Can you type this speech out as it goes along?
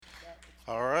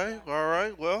All right, all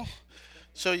right. Well,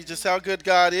 show you just how good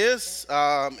God is.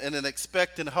 In an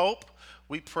expectant hope,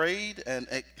 we prayed and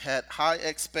had high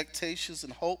expectations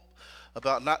and hope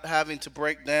about not having to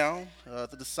break down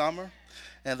through the summer.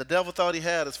 And the devil thought he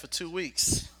had us for 2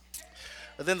 weeks.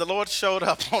 But then the Lord showed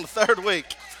up on the third week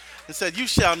and said, "You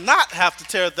shall not have to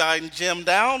tear thine gym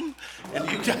down, and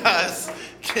you guys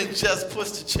can just push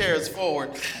the chairs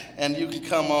forward, and you can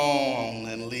come on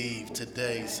and leave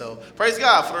today." So praise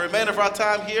God for the remainder of our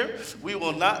time here. We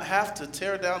will not have to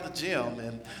tear down the gym,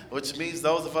 and which means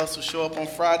those of us who show up on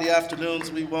Friday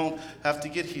afternoons, we won't have to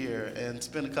get here and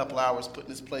spend a couple hours putting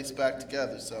this place back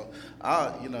together. So,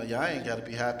 y'all ain't got to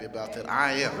be happy about that.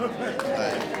 I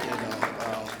am,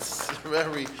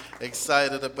 very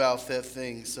excited about that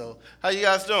thing. So, how you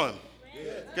guys doing?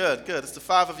 Good, good. It's the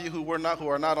five of you who are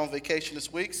not on vacation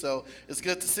this week, so it's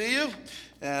good to see you,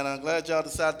 and I'm glad y'all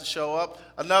decided to show up.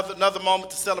 Another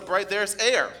moment to celebrate. There's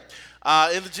air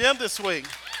in the gym this week.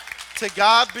 To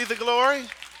God be the glory.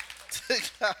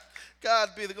 To God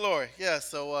be the glory. Yeah.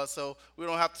 So we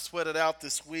don't have to sweat it out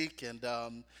this week, and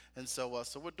so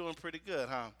we're doing pretty good,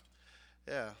 huh?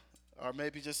 Yeah. Or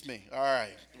maybe just me. All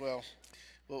right. Well.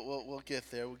 We'll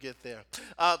get there. We'll get there.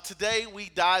 Today, we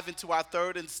dive into our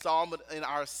third installment in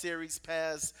our series,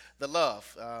 Past the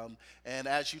Love. And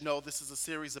as you know, this is a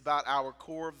series about our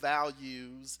core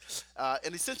values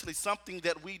and essentially something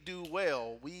that we do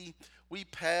well. We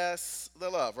pass the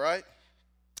love, right?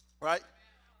 Right?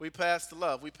 We pass the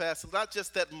love. We pass not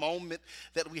just that moment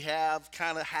that we have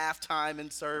kind of halftime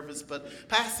in service, but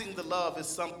passing the love is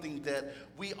something that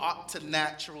we ought to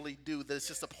naturally do. That it's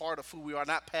just a part of who we are.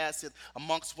 Not pass it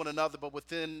amongst one another, but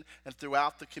within and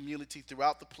throughout the community,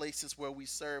 throughout the places where we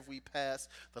serve, we pass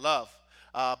the love.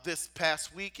 This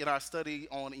past week in our study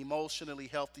on emotionally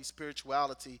healthy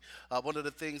spirituality, one of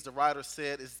the things the writer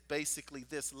said is basically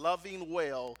this: loving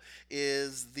well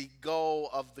is the goal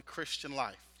of the Christian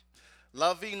life.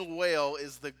 Loving well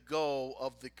is the goal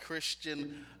of the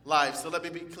Christian life. So let me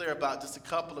be clear about just a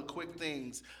couple of quick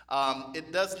things.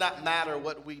 It does not matter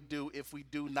what we do if we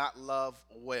do not love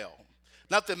well.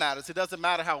 Nothing matters. It doesn't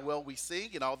matter how well we sing,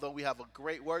 and although we have a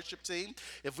great worship team,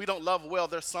 if we don't love well,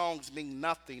 their songs mean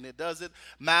nothing. It doesn't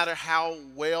matter how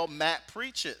well Matt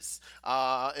preaches.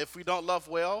 If we don't love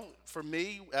well, for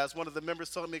me, as one of the members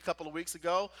told me a couple of weeks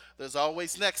ago, there's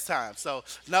always next time. So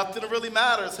nothing really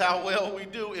matters how well we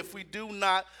do if we do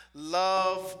not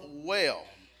love well.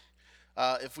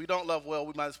 If we don't love well,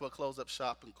 we might as well close up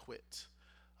shop and quit.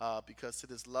 Because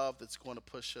it is love that's going to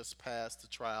push us past the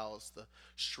trials, the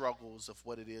struggles of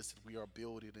what it is that we are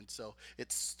building. And so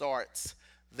it starts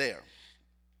there.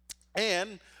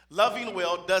 And loving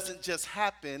well doesn't just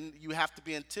happen. You have to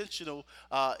be intentional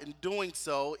in doing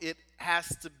so. It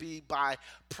has to be by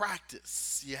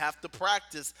practice. You have to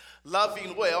practice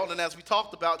loving well. And as we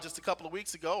talked about just a couple of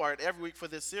weeks ago, or every week for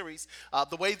this series,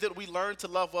 the way that we learn to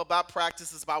love well by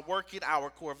practice is by working our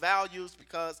core values.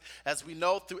 Because as we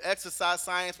know through exercise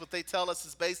science, what they tell us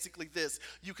is basically this: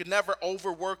 you can never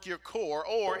overwork your core,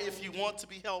 or if you want to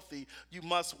be healthy, you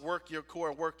must work your core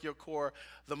and work your core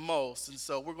the most. And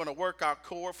so we're going to work our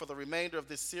core for the remainder of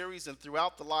this series and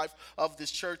throughout the life of this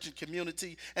church and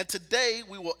community. And today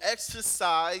we will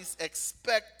exercise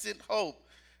expectant hope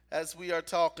as we are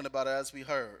talking about it, as we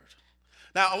heard.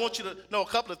 Now, I want you to know a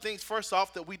couple of things. First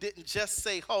off, that we didn't just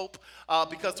say hope,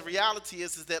 because the reality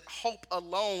is that hope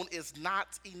alone is not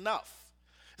enough.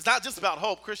 It's not just about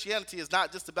hope. Christianity is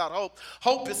not just about hope.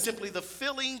 Hope is simply the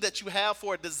feeling that you have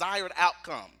for a desired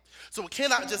outcome. So it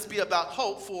cannot just be about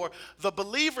hope. For the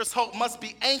believer's hope must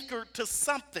be anchored to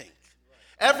something.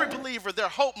 Every believer, their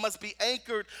hope must be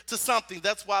anchored to something.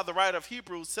 That's why the writer of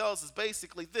Hebrews tells us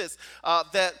basically this,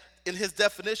 that in his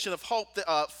definition of hope,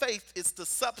 faith is the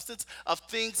substance of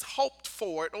things hoped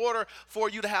for. In order for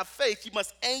you to have faith, you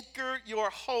must anchor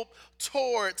your hope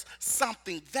towards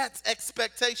something. That's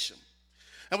expectation.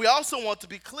 And we also want to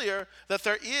be clear that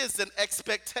there is an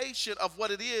expectation of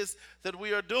what it is that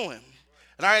we are doing.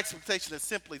 And our expectation is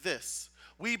simply this: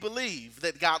 we believe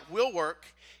that God will work,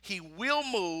 He will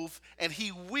move, and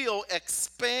He will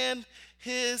expand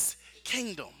His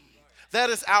kingdom.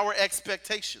 That is our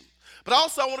expectation. But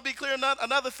also, I want to be clear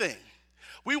another thing.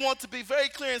 We want to be very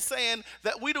clear in saying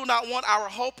that we do not want our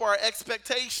hope or our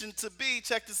expectation to be,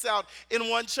 check this out, in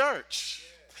one church.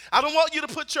 I don't want you to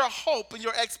put your hope and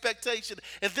your expectation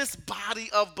in this body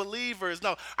of believers.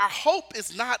 No, our hope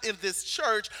is not in this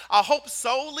church. Our hope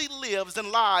solely lives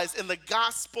and lies in the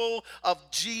gospel of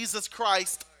Jesus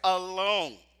Christ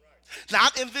alone.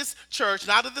 Not in this church,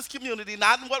 not in this community,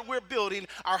 not in what we're building.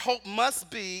 Our hope must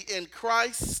be in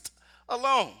Christ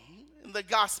alone, in the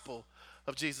gospel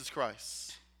of Jesus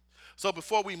Christ. So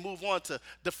before we move on to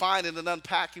defining and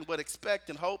unpacking what expect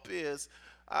and hope is,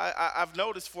 I've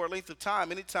noticed for a length of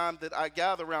time, anytime that I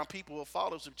gather around people who are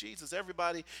followers of Jesus,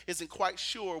 everybody isn't quite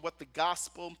sure what the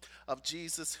gospel of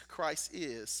Jesus Christ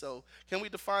is. So can we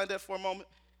define that for a moment?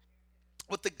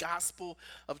 What the gospel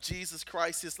of Jesus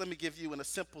Christ is, let me give you in a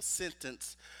simple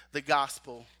sentence the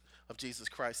gospel of Jesus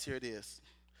Christ. Here it is.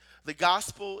 The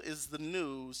gospel is the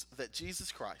news that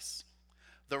Jesus Christ,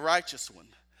 the righteous one,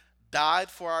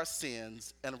 died for our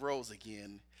sins and rose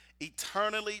again,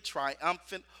 eternally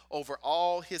triumphant over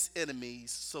all his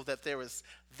enemies, so that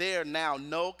there now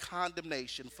no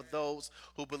condemnation for those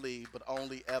who believe, but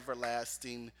only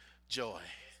everlasting joy.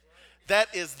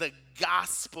 That is the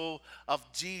gospel of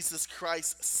Jesus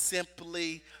Christ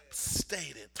simply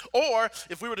stated. Or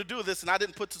if we were to do this, and I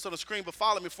didn't put this on the screen, but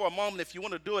follow me for a moment. If you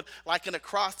want to do it like an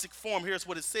acrostic form, here's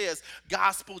what it says.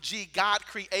 Gospel G, God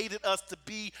created us to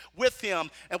be with him.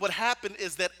 And what happened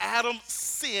is that Adam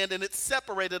sinned and it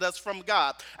separated us from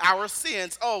God. Our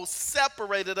sins,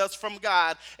 separated us from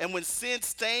God. And when sin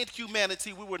stained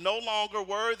humanity, we were no longer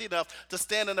worthy enough to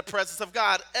stand in the presence of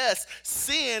God.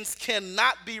 Sins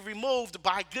cannot be removed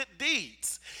by good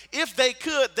deeds. If they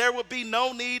could, there would be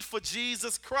no need for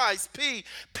Jesus Christ. P,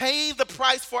 paying the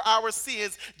price for our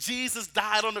sins, Jesus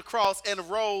died on the cross and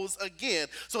rose again.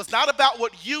 So it's not about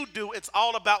what you do, it's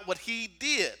all about what he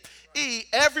did. E,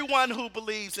 everyone who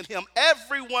believes in him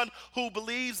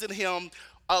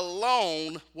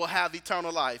alone will have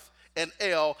eternal life. And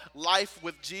L, life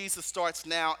with Jesus starts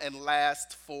now and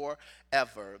lasts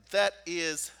forever. That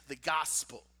is the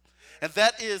gospel. And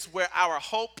that is where our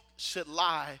hope should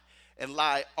lie, and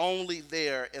lie only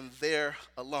there and there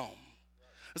alone.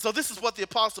 And so this is what the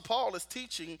Apostle Paul is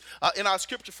teaching in our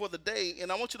scripture for the day,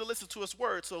 and I want you to listen to his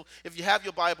words. So if you have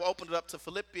your Bible, open it up to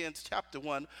Philippians chapter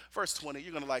 1, verse 20.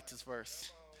 You're going to like this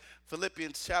verse.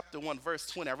 Philippians chapter 1, verse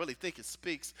 20. I really think it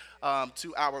speaks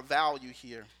to our value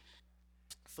here.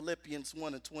 Philippians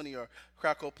 1 and 20, or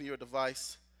crack open your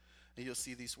device, and you'll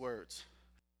see these words.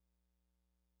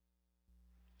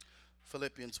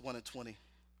 Philippians 1 and 20.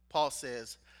 Paul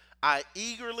says, I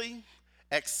eagerly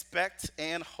expect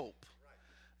and hope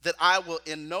that I will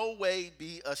in no way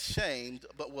be ashamed,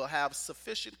 but will have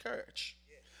sufficient courage,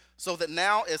 so that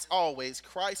now, as always,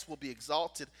 Christ will be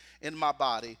exalted in my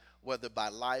body, whether by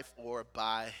life or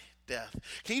by death.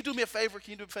 Can you do me a favor?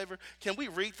 Can we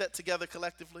read that together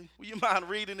collectively? Will you mind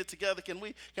reading it together? Can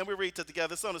we read that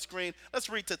together? It's on the screen. Let's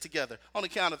read that together on the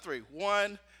count of 3.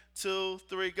 1, 2,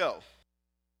 3, go.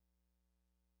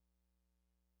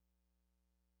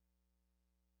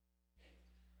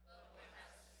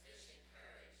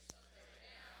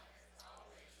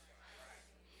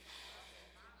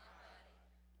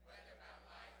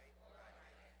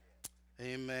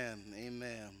 Amen.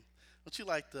 Amen. Don't you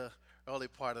like the early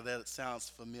part of that? It sounds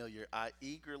familiar. I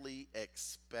eagerly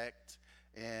expect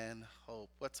and hope.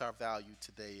 What's our value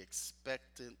today?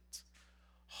 Expectant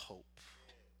hope.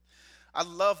 I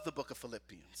love the book of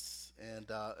Philippians.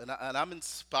 And I'm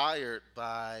inspired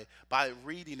by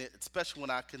reading it, especially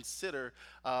when I consider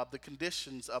the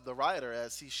conditions of the writer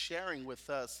as he's sharing with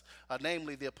us,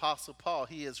 namely the Apostle Paul.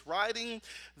 He is writing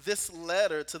this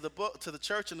letter to the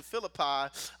church in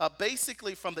Philippi,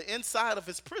 basically from the inside of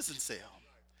his prison cell.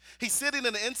 He's sitting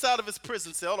in the inside of his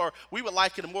prison cell, or we would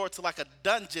liken it more to like a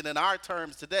dungeon in our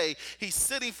terms today. He's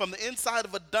sitting from the inside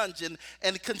of a dungeon,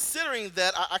 and considering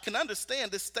that, I can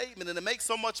understand this statement, and it makes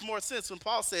so much more sense when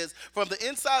Paul says, from the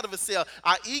inside of a cell,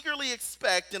 I eagerly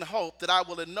expect and hope that I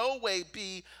will in no way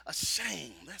be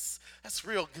ashamed. That's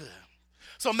real good.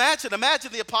 So imagine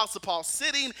the Apostle Paul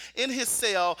sitting in his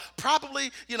cell,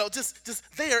 probably,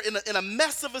 just there in a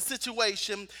mess of a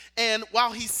situation. And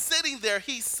while he's sitting there,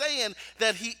 he's saying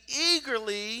that he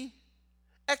eagerly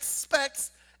expects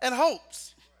and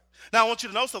hopes. Now, I want you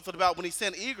to know something about when he's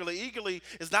saying eagerly. Eagerly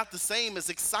is not the same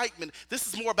as excitement.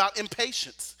 This is more about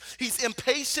impatience. He's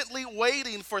impatiently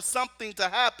waiting for something to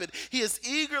happen. He is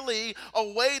eagerly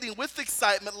awaiting with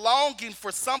excitement, longing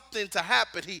for something to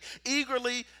happen. He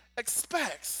eagerly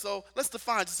expects. So let's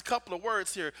define just a couple of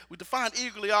words here. We defined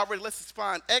eagerly already. Let's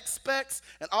define expects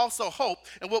and also hope,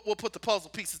 and we'll put the puzzle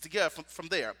pieces together from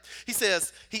there. He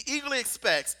says he eagerly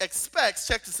expects. Expects,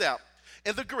 check this out.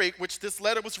 In the Greek, which this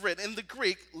letter was written, in the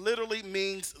Greek literally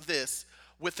means this,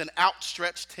 with an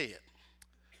outstretched head.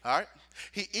 All right?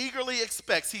 He eagerly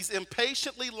expects. He's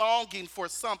impatiently longing for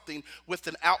something with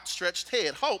an outstretched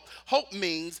head. Hope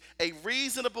means a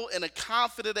reasonable and a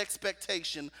confident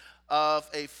expectation of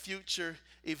a future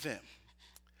event.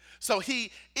 So he's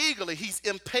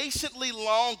impatiently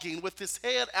longing with his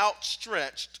head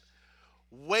outstretched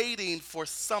waiting for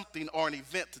something or an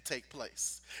event to take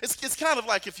place. It's kind of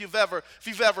like if you've ever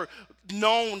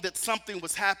known that something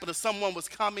was happening, someone was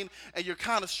coming, and you're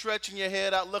kind of stretching your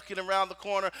head out, looking around the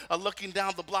corner or looking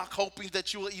down the block, hoping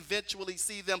that you will eventually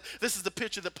see them. This is the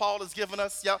picture that Paul has given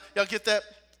us. Y'all get that?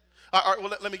 All right,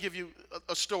 well, let me give you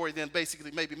a story then,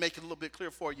 basically, maybe make it a little bit clear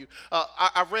for you.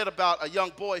 I read about a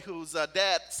young boy whose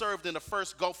dad served in the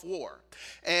first Gulf War.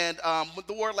 And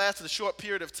the war lasted a short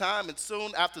period of time, and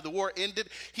soon after the war ended,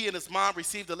 he and his mom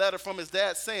received a letter from his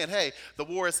dad saying, hey, the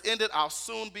war is ended, I'll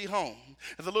soon be home.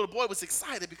 And the little boy was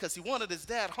excited because he wanted his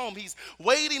dad home. He's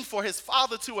waiting for his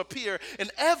father to appear,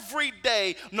 and every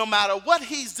day, no matter what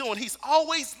he's doing, he's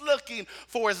always looking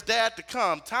for his dad to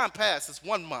come. Time passes,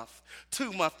 1 month,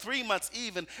 2 months, 3 months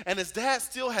even, and his dad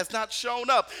still has not shown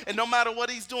up. And no matter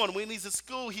what he's doing, when he's at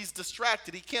school, he's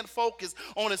distracted. He can't focus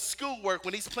on his schoolwork.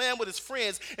 When he's playing with his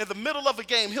friends, in the middle of a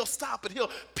game, he'll stop and he'll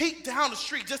peek down the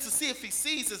street just to see if he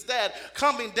sees his dad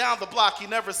coming down the block. He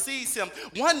never sees him.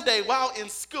 One day while in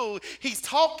school, he's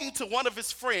talking to one of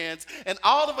his friends, and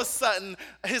all of a sudden,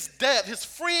 his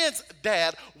friend's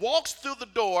dad walks through the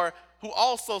door, who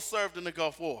also served in the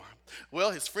Gulf War.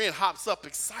 Well, his friend hops up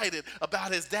excited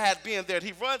about his dad being there.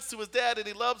 He runs to his dad and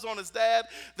he loves on his dad.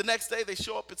 The next day they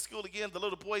show up at school again. The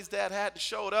little boy's dad hadn't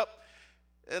showed up.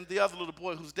 And the other little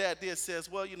boy whose dad did says,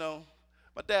 well, you know,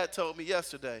 my dad told me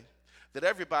yesterday that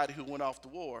everybody who went off to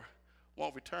war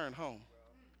won't return home.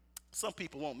 Some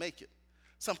people won't make it.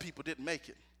 Some people didn't make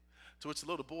it. To which the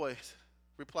little boy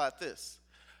replied this,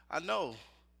 I know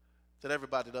that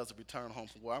everybody doesn't return home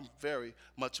from war. I'm very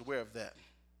much aware of that.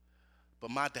 But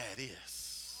my dad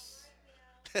is.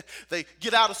 They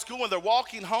get out of school and they're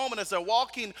walking home, and as they're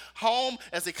walking home,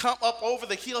 as they come up over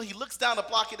the hill, he looks down the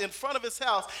block, and in front of his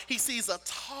house, he sees a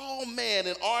tall man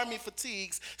in army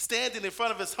fatigues standing in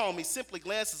front of his home. He simply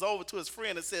glances over to his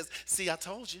friend and says, see, I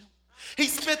told you. He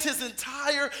spent his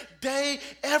entire day,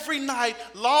 every night,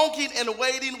 longing and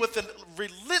waiting with a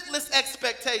relentless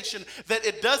expectation that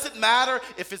it doesn't matter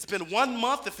if it's been 1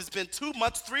 month, if it's been 2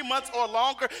 months, 3 months, or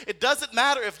longer. It doesn't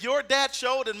matter if your dad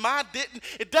showed and mine didn't.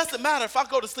 It doesn't matter if I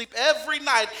go to sleep every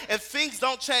night and things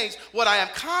don't change. What I am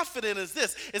confident is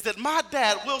this, is that my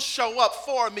dad will show up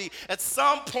for me at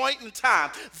some point in time.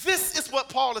 This is what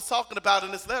Paul is talking about in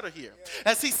this letter here.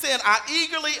 As he's saying, I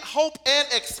eagerly hope and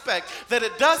expect that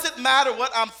it doesn't matter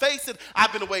what I'm facing.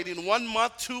 I've been waiting 1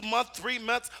 month, 2 months, 3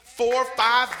 months, 4,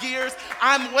 5 years.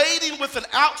 I'm waiting with an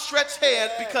outstretched hand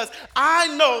because I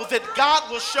know that God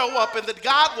will show up and that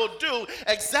God will do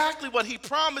exactly what he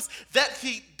promised that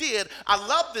he did. I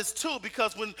love this too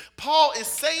because when Paul is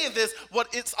saying this, what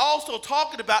it's also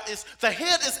talking about is the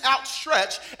head is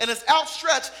outstretched, and it's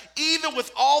outstretched even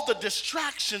with all the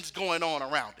distractions going on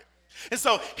around it. And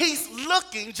so he's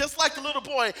looking, just like the little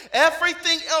boy,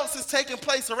 everything else is taking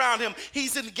place around him.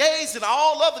 He's engaged in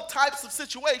all other types of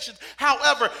situations.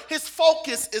 However, his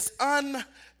focus is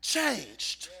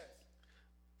unchanged.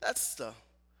 That's the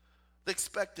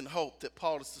expectant hope that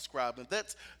Paul is describing.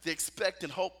 That's the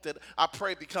expectant hope that I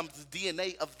pray becomes the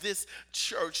DNA of this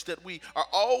church, that we are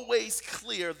always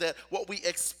clear that what we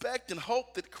expect and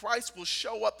hope that Christ will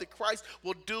show up, that Christ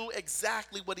will do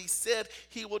exactly what he said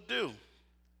he will do.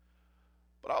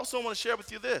 But I also want to share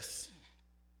with you this,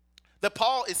 that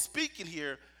Paul is speaking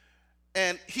here,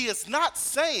 and he is not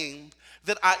saying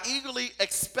that I eagerly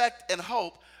expect and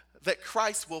hope that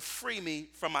Christ will free me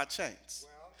from my chains.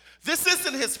 This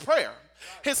isn't his prayer.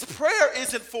 His prayer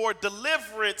isn't for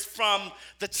deliverance from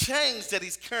the chains that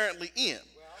he's currently in.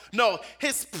 No,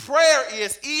 his prayer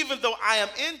is, even though I am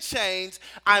in chains,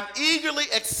 I'm eagerly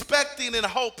expecting and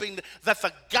hoping that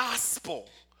the gospel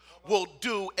will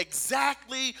do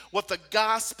exactly what the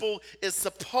gospel is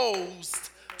supposed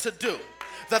to do.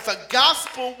 That the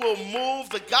gospel will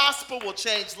move, the gospel will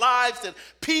change lives, and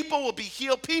people will be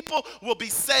healed, people will be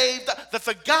saved, that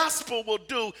the gospel will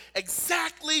do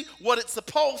exactly what it's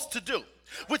supposed to do.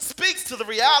 Which speaks to the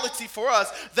reality for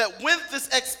us that when this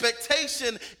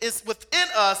expectation is within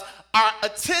us, our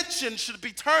attention should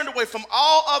be turned away from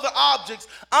all other objects,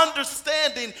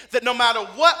 understanding that no matter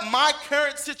what my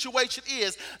current situation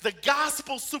is, the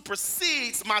gospel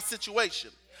supersedes my situation.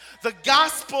 The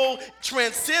gospel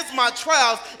transcends my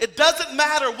trials. It doesn't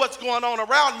matter what's going on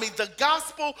around me. The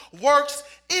gospel works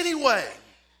anyway.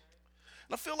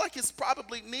 And I feel like it's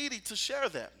probably needy to share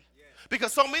that.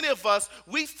 Because so many of us,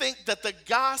 we think that the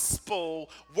gospel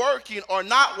working or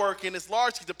not working is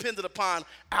largely dependent upon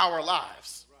our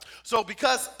lives. So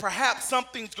because perhaps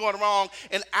something's going wrong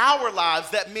in our lives,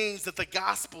 that means that the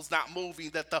gospel's not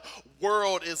moving, that the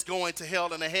world is going to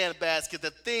hell in a handbasket,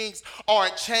 that things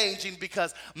aren't changing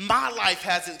because my life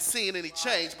hasn't seen any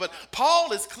change. But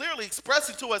Paul is clearly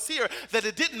expressing to us here that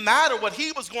it didn't matter what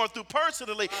he was going through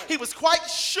personally. He was quite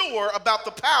sure about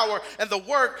the power and the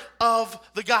work of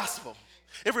the gospel.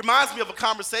 It reminds me of a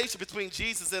conversation between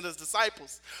Jesus and his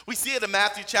disciples. We see it in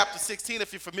Matthew chapter 16,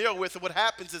 if you're familiar with it. What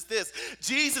happens is this.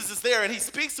 Jesus is there and he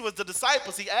speaks to his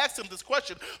disciples. He asks them this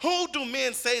question, who do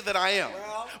men say that I am?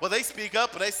 Well, they speak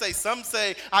up and they say, some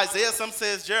say Isaiah, some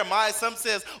says Jeremiah, some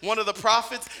says one of the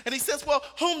prophets. And he says, well,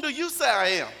 whom do you say I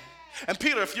am? And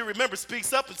Peter, if you remember,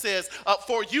 speaks up and says,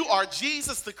 for you are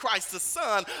Jesus the Christ, the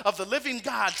Son of the living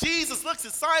God. Jesus looks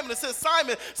at Simon and says,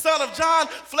 Simon, son of John,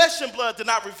 flesh and blood did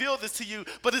not reveal this to you,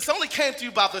 but it's only came to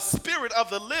you by the Spirit of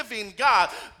the living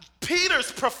God.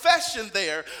 Peter's profession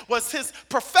there was his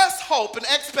professed hope and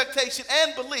expectation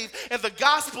and belief in the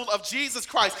gospel of Jesus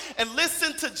Christ. And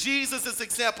listen to Jesus'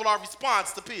 example, our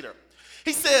response to Peter.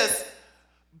 He says,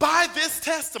 by this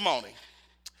testimony,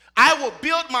 I will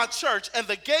build my church, and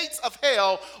the gates of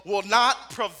hell will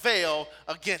not prevail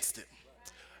against it.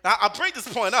 Now, I bring this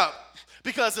point up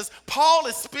because as Paul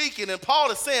is speaking, and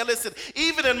Paul is saying, listen,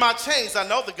 even in my chains, I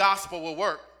know the gospel will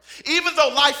work. Even though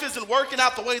life isn't working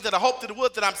out the way that I hoped it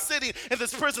would, that I'm sitting in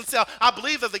this prison cell, I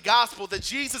believe that the gospel, that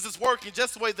Jesus is working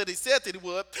just the way that he said that he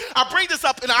would. I bring this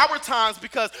up in our times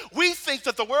because we think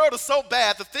that the world is so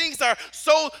bad, that things are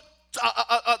so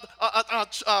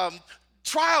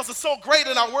trials are so great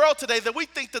in our world today that we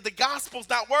think that the gospel's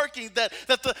not working, that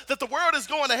the world is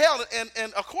going to hell.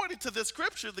 And according to this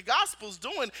scripture, the gospel's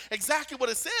doing exactly what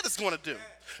it said it's going to do.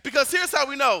 Because here's how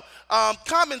we know.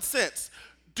 Common sense.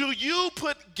 Do you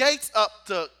put gates up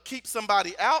to keep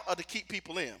somebody out or to keep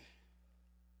people in?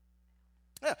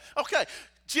 Yeah, okay.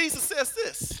 Jesus says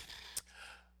this.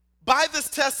 By this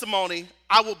testimony,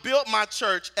 I will build my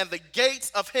church, and the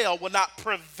gates of hell will not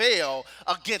prevail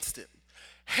against it.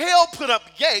 Hell put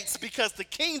up gates because the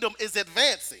kingdom is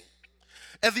advancing.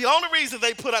 And the only reason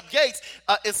they put up gates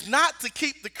is not to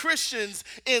keep the Christians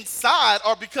inside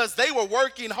or because they were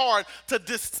working hard to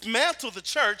dismantle the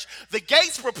church. The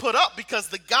gates were put up because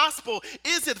the gospel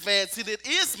is advancing, it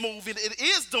is moving, it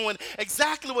is doing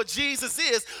exactly what Jesus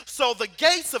is. So the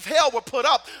gates of hell were put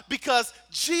up because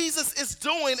Jesus is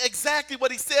doing exactly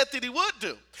what he said that he would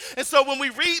do. And so when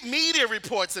we read media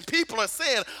reports and people are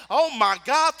saying, oh my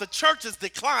God, the church is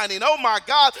declining. Oh my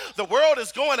God, the world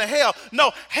is going to hell.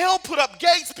 No, hell put up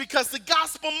gates because the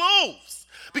gospel moves.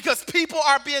 Because people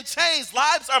are being changed,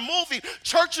 lives are moving,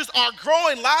 churches are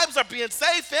growing, lives are being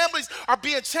saved, families are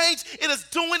being changed. It is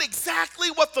doing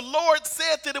exactly what the Lord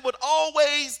said that it would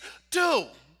always do.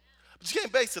 But you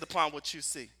can't base it upon what you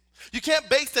see. You can't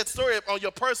base that story on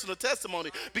your personal testimony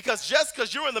because just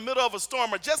because you're in the middle of a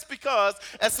storm or just because,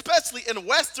 especially in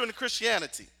Western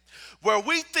Christianity, where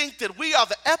we think that we are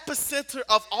the epicenter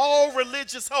of all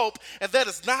religious hope, and that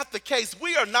is not the case.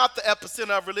 We are not the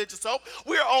epicenter of religious hope.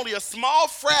 We are only a small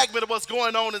fragment of what's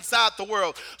going on inside the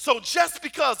world. So just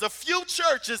because a few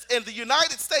churches in the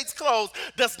United States close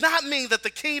does not mean that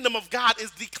the kingdom of God is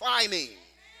declining.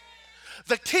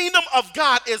 The kingdom of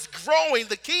God is growing.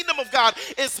 The kingdom of God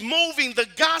is moving. The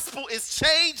gospel is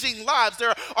changing lives.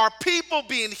 There are people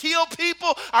being healed.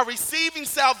 People are receiving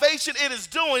salvation. It is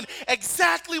doing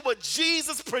exactly what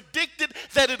Jesus predicted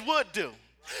that it would do.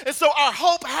 And so our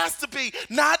hope has to be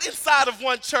not inside of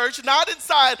one church, not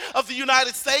inside of the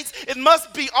United States. It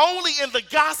must be only in the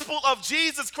gospel of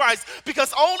Jesus Christ,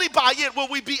 because only by it will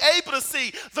we be able to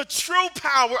see the true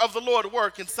power of the Lord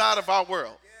work inside of our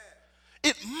world.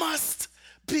 It must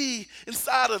be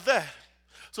inside of that.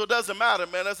 So it doesn't matter,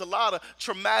 man. There's a lot of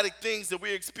traumatic things that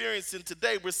we're experiencing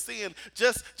today. We're seeing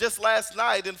just last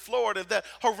night in Florida, that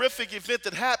horrific event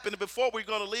that happened. And before we're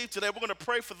going to leave today, we're going to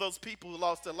pray for those people who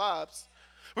lost their lives.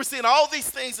 We're seeing all these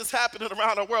things that's happening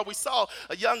around our world. We saw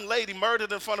a young lady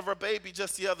murdered in front of her baby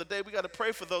just the other day. We got to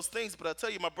pray for those things. But I tell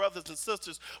you, my brothers and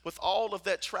sisters, with all of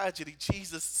that tragedy,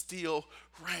 Jesus still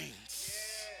reigns.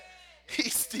 He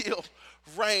still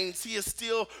reigns. He is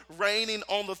still reigning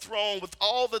on the throne with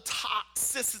all the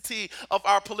toxicity of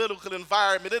our political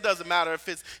environment. It doesn't matter if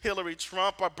it's Hillary,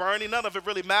 Trump, or Bernie. None of it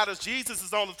really matters. Jesus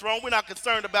is on the throne. We're not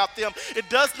concerned about them. It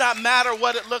does not matter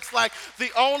what it looks like. The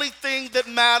only thing that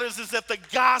matters is that the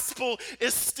gospel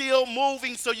is still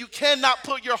moving. So you cannot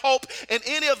put your hope in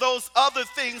any of those other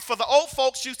things. For the old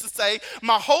folks used to say,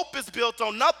 my hope is built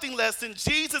on nothing less than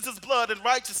Jesus' blood and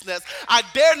righteousness. I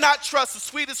dare not trust the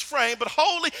sweetest frame, but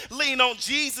wholly lean on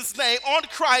Jesus' name, on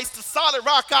Christ, the solid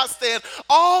rock I stand.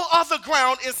 All other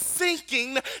ground is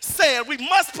sinking sand. We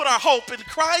must put our hope in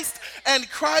Christ and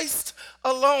Christ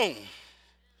alone.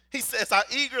 He says, I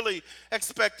eagerly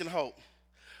expect and hope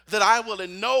that I will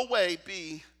in no way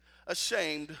be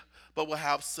ashamed, but will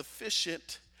have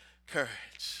sufficient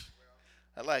courage.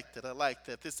 I like that. I like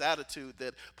that. This attitude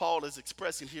that Paul is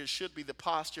expressing here should be the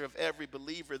posture of every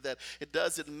believer, that it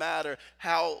doesn't matter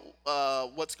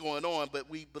what's going on, but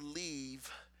we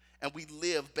believe and we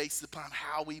live based upon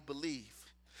how we believe.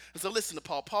 And so listen to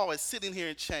Paul. Paul is sitting here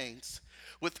in chains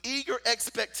with eager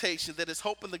expectation that his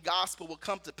hope in the gospel will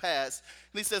come to pass.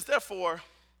 And he says, therefore,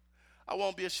 I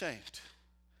won't be ashamed.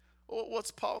 Well,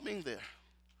 what's Paul mean there?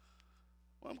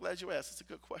 Well, I'm glad you asked. It's a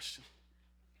good question.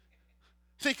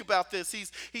 Think about this.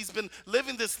 He's been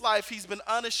living this life. He's been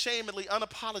unashamedly,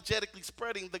 unapologetically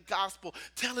spreading the gospel,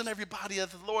 telling everybody that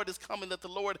the Lord is coming, that the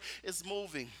Lord is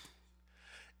moving.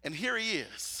 And here he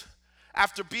is,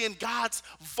 after being God's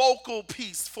vocal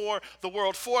piece for the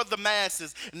world, for the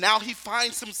masses. Now he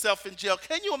finds himself in jail.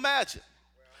 Can you imagine?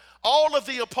 All of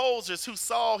the opposers who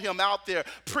saw him out there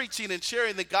preaching and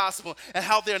sharing the gospel, and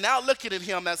how they're now looking at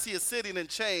him as he is sitting in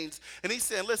chains. And he's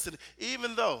saying, listen,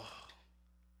 even though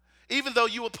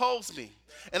you oppose me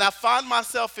and I find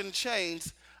myself in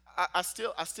chains, I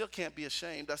still can't be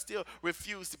ashamed. I still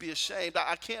refuse to be ashamed.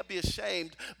 I can't be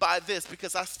ashamed by this,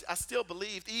 because I still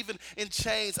believe, even in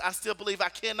chains, I still believe I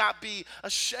cannot be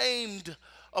ashamed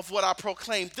of what I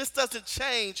proclaim. This doesn't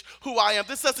change who I am.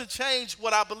 This doesn't change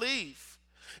what I believe.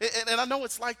 And I know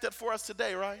it's like that for us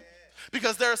today, right?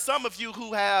 Because there are some of you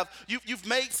who you've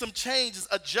made some changes,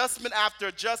 adjustment after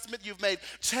adjustment. You've made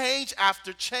change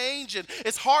after change. And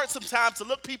it's hard sometimes to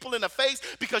look people in the face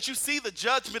because you see the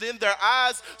judgment in their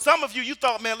eyes. Some of you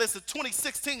thought, man, listen,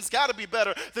 2016's got to be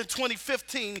better than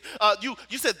 2015.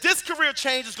 You said this career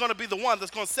change is going to be the one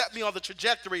that's going to set me on the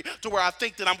trajectory to where I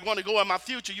think that I'm going to go in my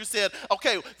future. You said,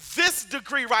 okay, this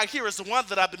degree right here is the one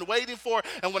that I've been waiting for.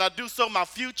 And when I do so, my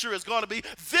future is going to be,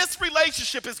 this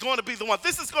relationship is going to be the one.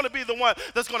 This is going to be the one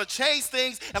that's going to change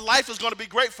things, and life is going to be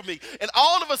great for me. And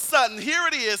all of a sudden, here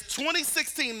it is,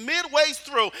 2016, midway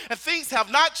through, and things have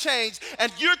not changed,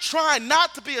 and you're trying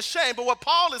not to be ashamed. But what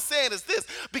Paul is saying is this: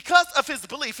 because of his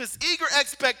belief, his eager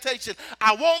expectation,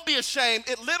 I won't be ashamed.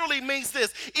 It literally means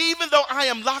this: even though I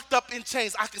am locked up in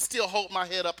chains, I can still hold my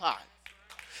head up high.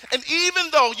 And even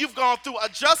though you've gone through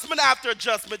adjustment after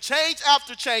adjustment, change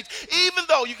after change, even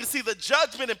though you can see the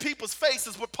judgment in people's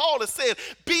faces, what Paul is saying,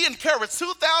 be encouraged.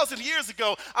 2,000 years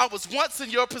ago, I was once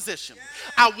in your position.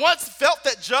 I once felt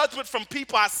that judgment from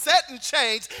people. I sat in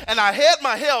chains and I had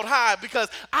my head high because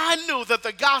I knew that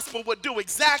the gospel would do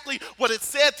exactly what it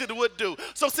said that it would do.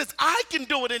 So since I can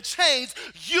do it in chains,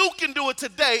 you can do it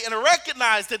today, and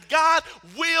recognize that God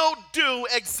will do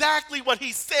exactly what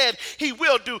he said he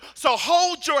will do. So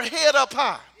hold your head up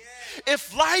high.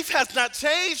 If life has not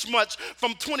changed much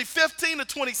from 2015 to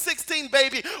 2016,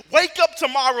 baby, wake up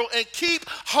tomorrow and keep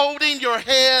holding your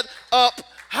head up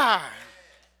high.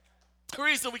 The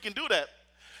reason we can do that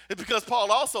is because Paul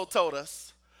also told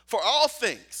us, for all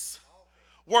things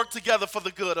work together for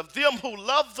the good of them who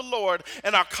love the Lord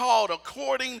and are called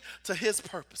according to his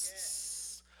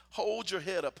purposes. Hold your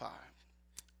head up high.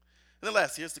 And then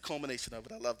last, here's the culmination of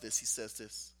it. I love this. He says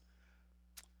this: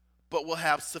 but will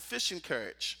have sufficient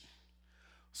courage,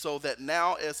 so that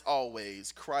now as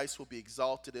always Christ will be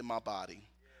exalted in my body,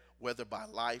 whether by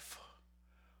life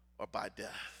or by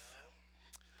death.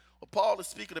 What Paul is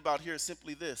speaking about here is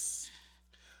simply this: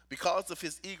 because of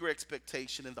his eager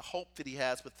expectation and the hope that he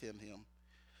has within him,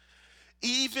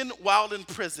 even while in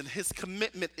prison, his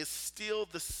commitment is still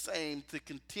the same, to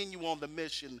continue on the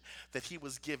mission that he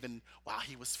was given while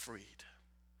he was freed.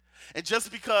 And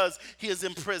just because he is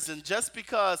in prison, just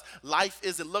because life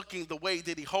isn't looking the way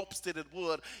that he hopes that it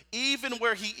would, even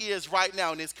where he is right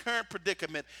now in his current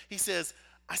predicament, he says,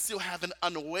 I still have an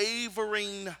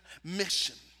unwavering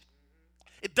mission.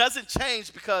 It doesn't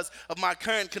change because of my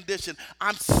current condition.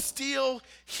 I'm still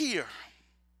here.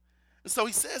 And so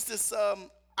he says this,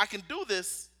 I can do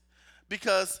this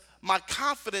because my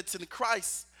confidence in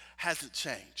Christ hasn't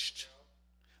changed.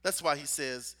 That's why he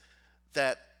says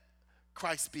that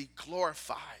Christ be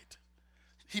glorified.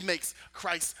 He makes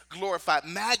Christ glorified,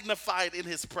 magnified in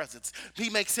his presence. He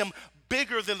makes him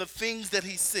bigger than the things that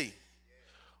he sees,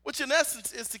 which in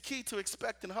essence is the key to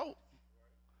expecting hope.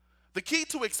 The key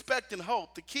to expecting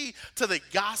hope, the key to the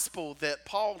gospel that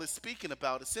Paul is speaking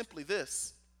about is simply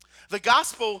this. The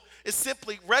gospel is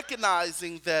simply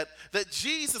recognizing that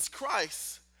Jesus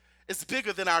Christ is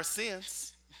bigger than our sins.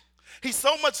 He's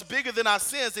so much bigger than our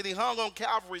sins that he hung on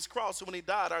Calvary's cross, and when he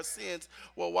died, our sins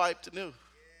were wiped anew.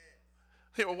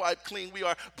 They were wiped clean. We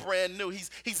are brand new.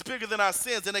 He's bigger than our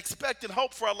sins. And expecting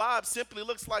hope for our lives simply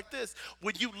looks like this.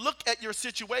 When you look at your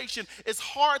situation, it's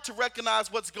hard to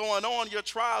recognize what's going on, your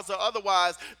trials or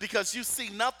otherwise, because you see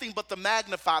nothing but the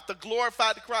magnified, the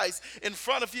glorified Christ in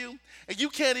front of you. And you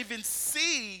can't even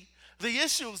see the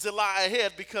issues that lie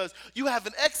ahead because you have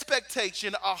an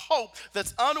expectation, a hope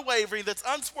that's unwavering, that's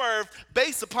unswerved,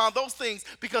 based upon those things,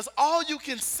 because all you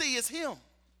can see is him.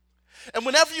 And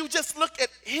whenever you just look at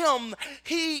him,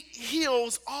 he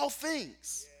heals all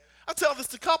things. I tell this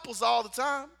to couples all the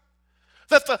time.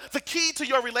 That the key to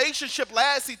your relationship,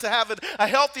 lastly, to having a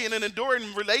healthy and an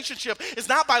enduring relationship is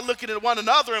not by looking at one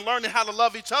another and learning how to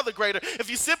love each other greater. If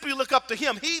you simply look up to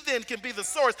him, he then can be the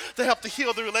source to help to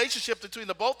heal the relationship between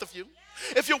the both of you.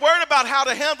 If you're worried about how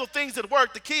to handle things at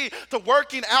work, the key to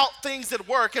working out things at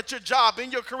work, at your job,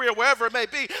 in your career, wherever it may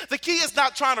be, the key is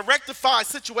not trying to rectify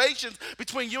situations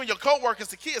between you and your coworkers.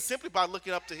 The key is simply by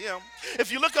looking up to him. If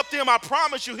you look up to him, I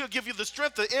promise you, he'll give you the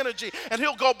strength, the energy, and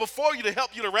he'll go before you to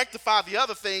help you to rectify the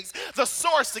other things. The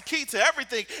source, the key to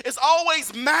everything is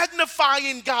always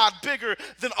magnifying God bigger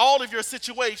than all of your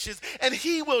situations, and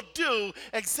he will do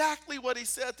exactly what he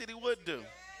said that he would do.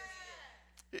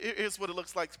 Here's what it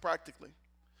looks like practically.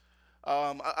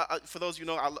 For those of you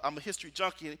who know, I'm a history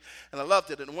junkie, and I loved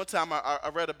it. And one time I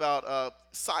read about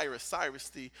Cyrus,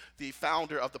 the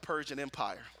founder of the Persian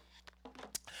Empire.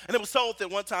 And it was told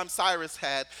that one time Cyrus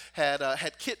had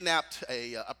kidnapped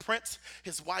a prince,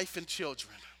 his wife, and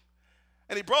children.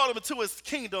 And he brought him into his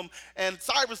kingdom, and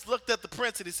Cyrus looked at the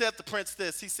prince, and he said to the prince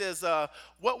this. He says,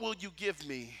 what will you give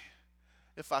me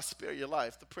if I spare your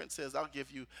life? The prince says, I'll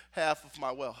give you half of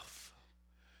my wealth.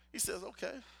 He says,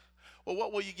 okay. Well,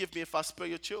 what will you give me if I spare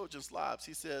your children's lives?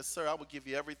 He says, sir, I will give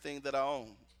you everything that I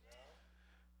own.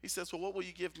 He says, well, what will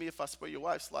you give me if I spare your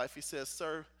wife's life? He says,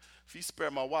 sir, if you spare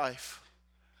my wife,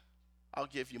 I'll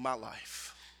give you my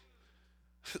life.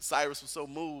 Cyrus was so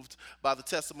moved by the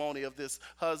testimony of this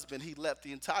husband, he let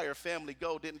the entire family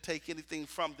go, didn't take anything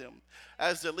from them.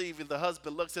 As they're leaving, the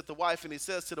husband looks at the wife and he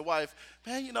says to the wife,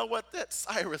 man, you know what? That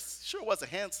Cyrus sure was a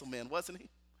handsome man, wasn't he?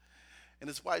 And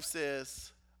his wife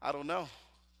says, I don't know.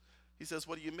 He says,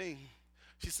 what do you mean?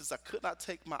 She says, I could not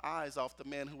take my eyes off the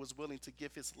man who was willing to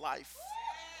give his life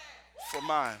for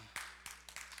mine.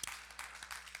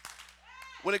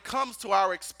 When it comes to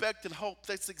our expectant hope,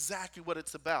 that's exactly what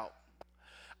it's about.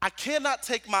 I cannot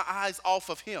take my eyes off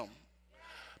of him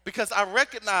because I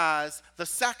recognize the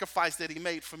sacrifice that he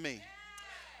made for me.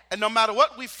 And no matter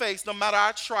what we face, no matter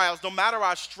our trials, no matter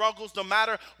our struggles, no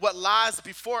matter what lies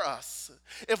before us,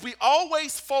 if we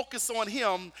always focus on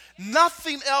him,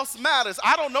 nothing else matters.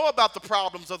 I don't know about the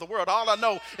problems of the world. All I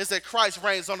know is that Christ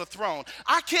reigns on the throne.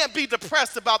 I can't be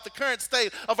depressed about the current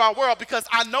state of our world because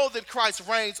I know that Christ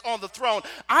reigns on the throne.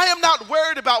 I am not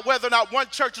worried about whether or not one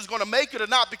church is going to make it or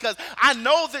not because I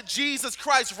know that Jesus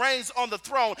Christ reigns on the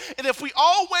throne. And if we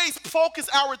always focus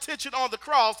our attention on the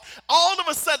cross, all of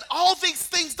a sudden, all these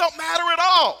things don't matter at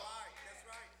all.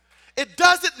 It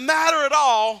doesn't matter at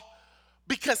all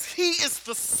because he is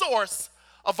the source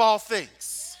of all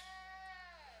things.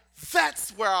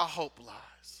 That's where our hope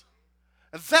lies.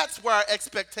 And that's where our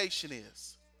expectation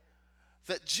is.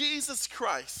 That Jesus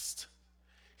Christ,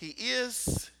 he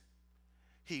is,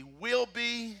 he will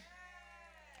be,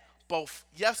 both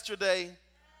yesterday,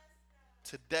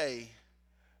 today,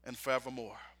 and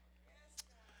forevermore.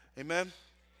 Amen?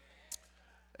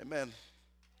 Amen.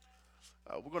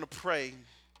 We're going to pray,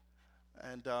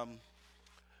 and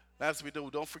as we do,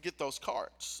 don't forget those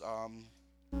cards.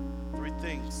 3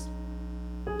 things.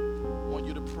 I want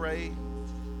you to pray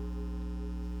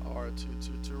or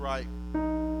to write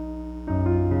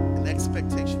an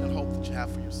expectation and hope that you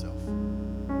have for yourself.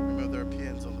 Remember, there are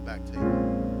pens on the back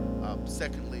table.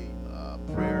 Secondly,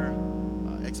 prayer,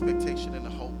 expectation and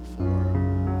hope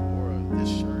for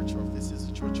this church, or if this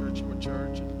isn't your church.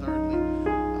 And thirdly,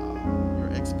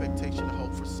 expectation and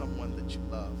hope for someone that you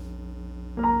love.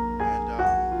 And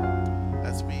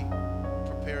as we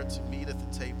prepare to meet at the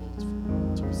table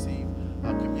to receive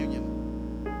communion,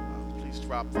 please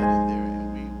drop that in there,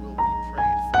 and we will be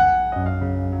praying for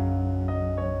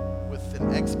you with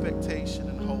an expectation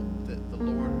and hope that the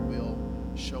Lord will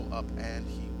show up and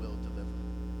he will deliver.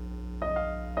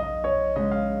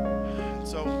 And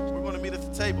so we're going to meet at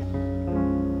the table.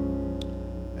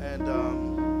 And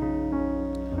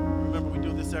remember, we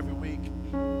do this every week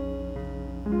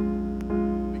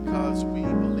because we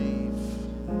believe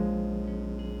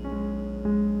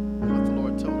in what the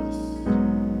Lord told us.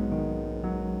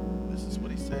 This is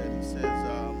what he said. He says,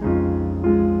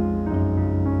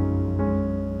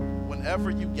 whenever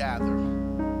you gather,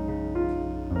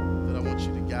 that I want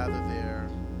you to gather there,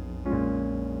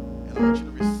 and I want you to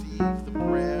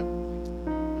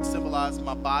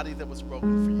symbolize my body that was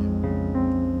broken for you.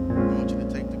 I want you to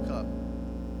take the cup,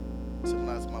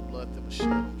 symbolize my blood that was shed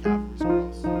on Calvary's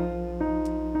cross.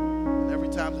 And every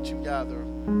time that you gather,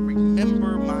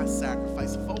 remember my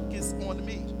sacrifice. Focus on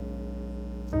me.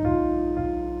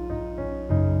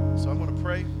 So I'm going to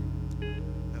pray,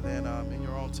 and then in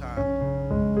your own time,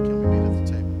 can we meet at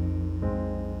the table?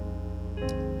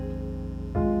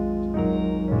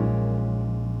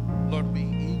 Lord, we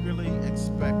eagerly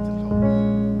expect and hope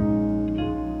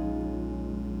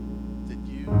that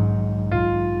you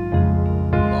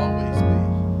will always be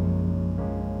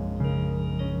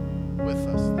with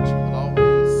us, that you will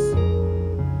always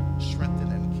strengthen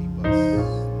and keep us,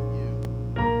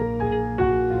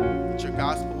 that your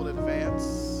gospel will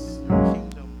advance, your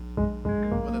kingdom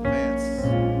will advance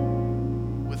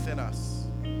within us.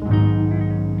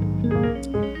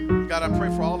 God, I pray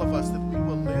for all of us that we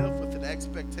will live with an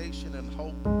expectation and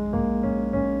hope,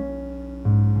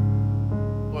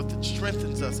 Lord, that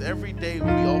strengthens us every day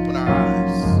when we open our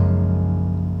eyes.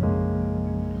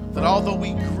 That although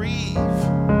we grieve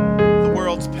the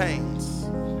world's pains,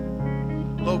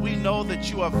 Lord, we know that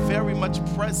you are very much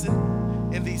present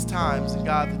in these times, and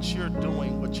God, that you're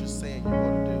doing what you're saying you're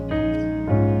going to do.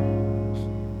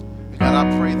 And God,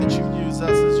 I pray that you use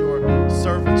us as your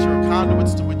servants, your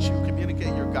conduits to which you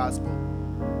communicate your gospel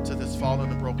to this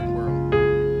fallen and broken world.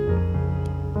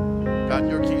 God,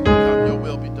 your kingdom come, your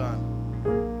will be done.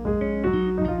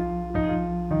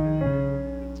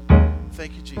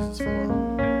 Thank you, Jesus, for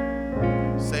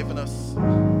saving us,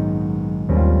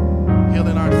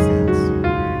 healing our sins.